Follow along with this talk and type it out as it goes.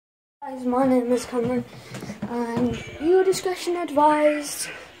Guys, my name is Cameron and viewer discretion advised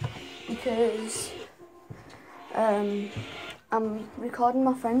because I'm recording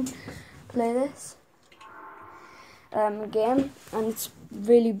my friend play this game and it's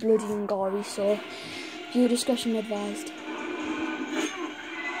really bloody and gory, so viewer discretion advised.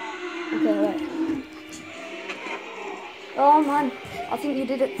 Okay, right. Oh man, I think you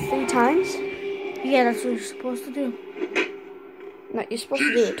did it 3 times. Yeah, that's what you're supposed to do. No, you're supposed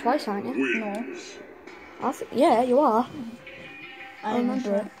to do it twice, aren't you? No. Yeah, you are. I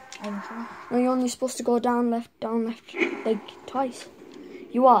remember it. I'm sure. No, you're only supposed to go down, left, like twice.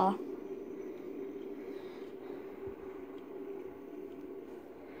 You are.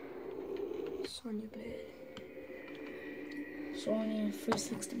 Sonya Blade. Sonya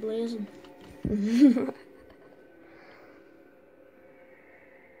 360 blazing.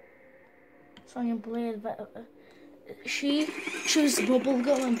 Sonya Blade. She chews the bubble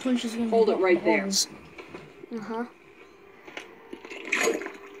gum and punches him. Hold it right there.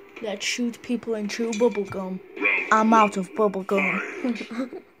 That shoot people and chew bubble gum. I'm out of bubble gum.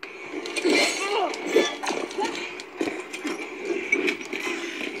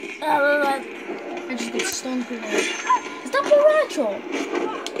 I just got stunned with it. Is that Baracho?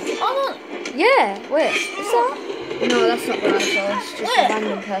 Oh no! Yeah, wait, is that? No, that's not Baracho, it's just a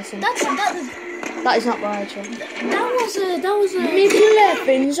random person. That is not Baracho. That was a maybe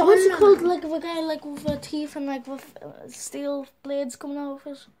weapons. What's it called? Like a guy like with teeth and like with steel blades coming out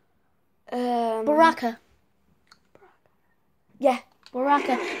of it. Baraka. Yeah,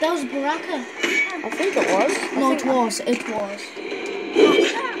 Baraka. That was Baraka. I think it was. It was.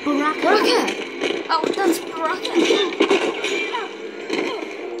 Baraka. Oh, that's Baraka.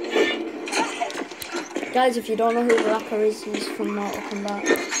 Guys, if you don't know who Baraka is, he's from Mortal Kombat.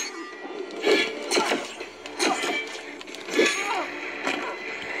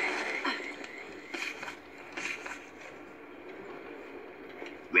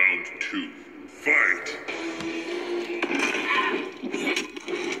 Round 2, fight!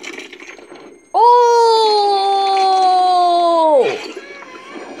 Oh!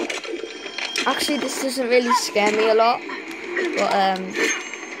 Actually, this doesn't really scare me a lot,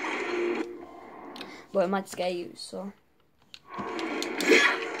 but it might scare you, so.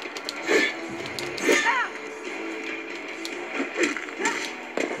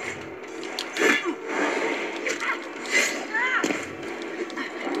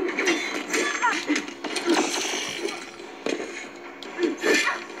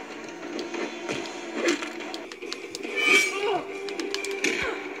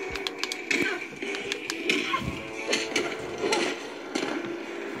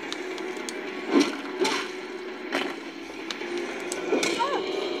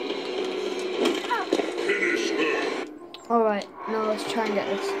 Alright, now let's try and get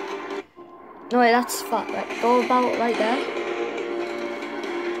this. No wait, that's fat, right? Go about right there.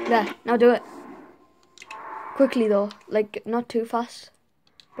 There, now do it. Quickly though, like not too fast,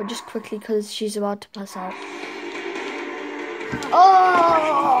 but just quickly because she's about to pass out.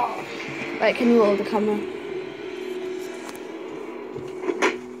 Oh! Right, can you hold the camera?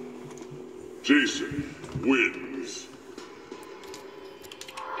 Jason wins.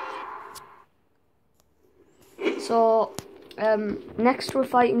 So, next we're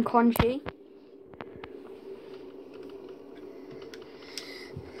fighting Quan Chi.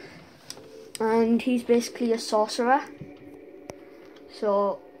 And he's basically a sorcerer.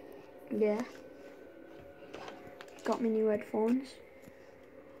 So, yeah. Got me new headphones.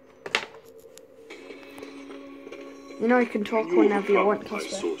 You know you can talk whenever you want,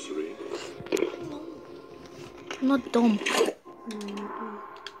 Kasper. I'm not dumb.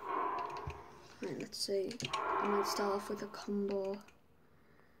 Right, let's see. I might start off with a combo.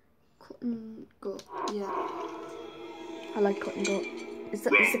 Cut and go. Yeah. I like cut and go. Is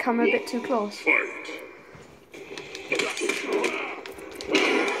the camera a bit too close?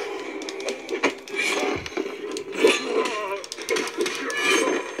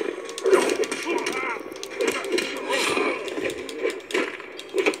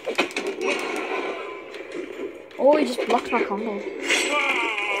 Oh, he just blocked my combo.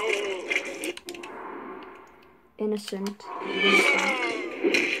 Innocent.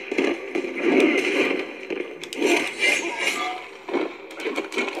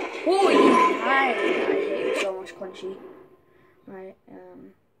 Oh, yeah. I hate you so much, Crunchy. Right,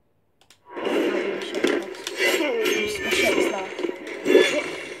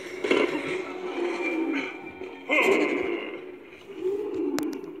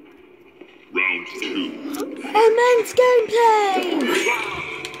 Round 2. Immense gameplay!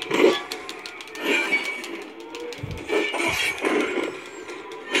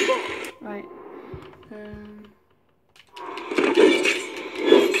 Right.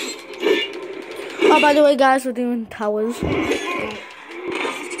 Oh, by the way, guys, we're doing towers. So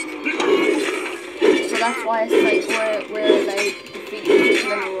that's why it's like we're like defeating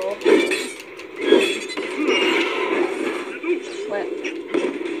people in a row. Wait.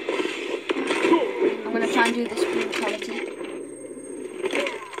 I'm gonna try and do this brutality.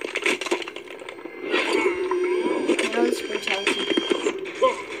 You know this brutality.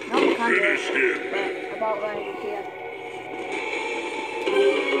 No, we can't do it. Right, about right here.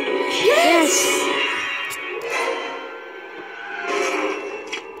 Yes!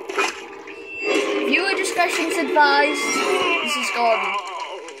 Viewer discretion's advised. This is Gordon.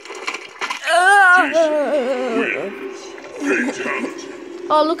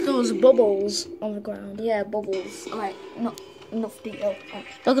 Oh, look at those bubbles on the ground. Yeah, bubbles. Alright, not enough detail. Right.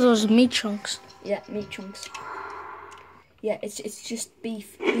 Look at those meat chunks. Yeah, meat chunks. Yeah, it's just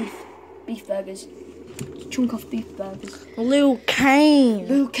beef burgers. Chunk off beef burgers. Liu Kane.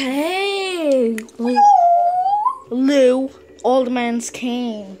 Liu Kane. Liu, old man's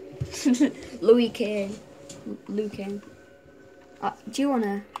Kane. Louis Kane. Liu Kane. Do you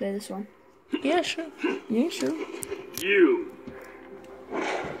wanna play this one? Yeah, sure. Yeah, sure. You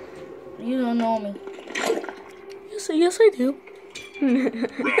don't know me. Yes, I do.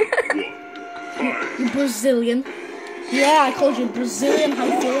 You Brazilian. Yeah, I called you Brazilian. How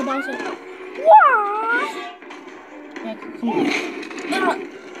do you feel about it? What? Yeah, come on.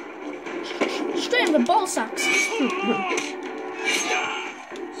 Straight in the ball sacks.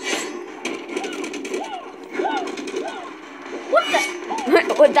 What the?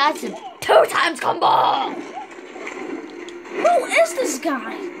 Well, that's a 2 times combo. Who is this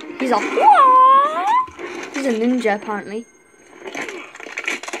guy? He's a ninja apparently.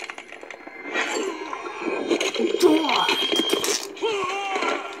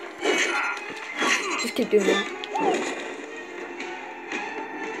 Just keep doing that.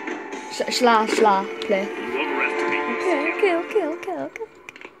 Shla, play. Okay.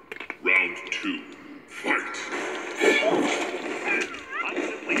 Round 2, fight.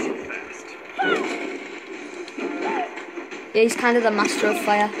 Yeah, he's kind of the master of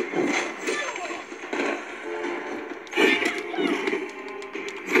fire.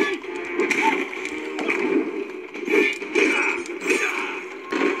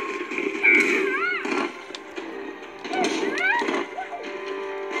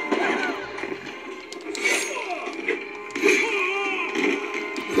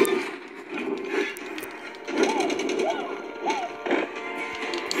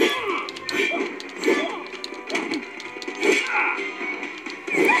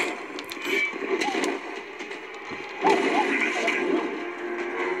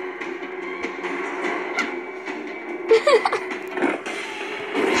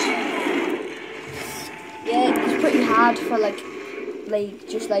 Yeah, it's pretty hard for like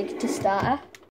just to start.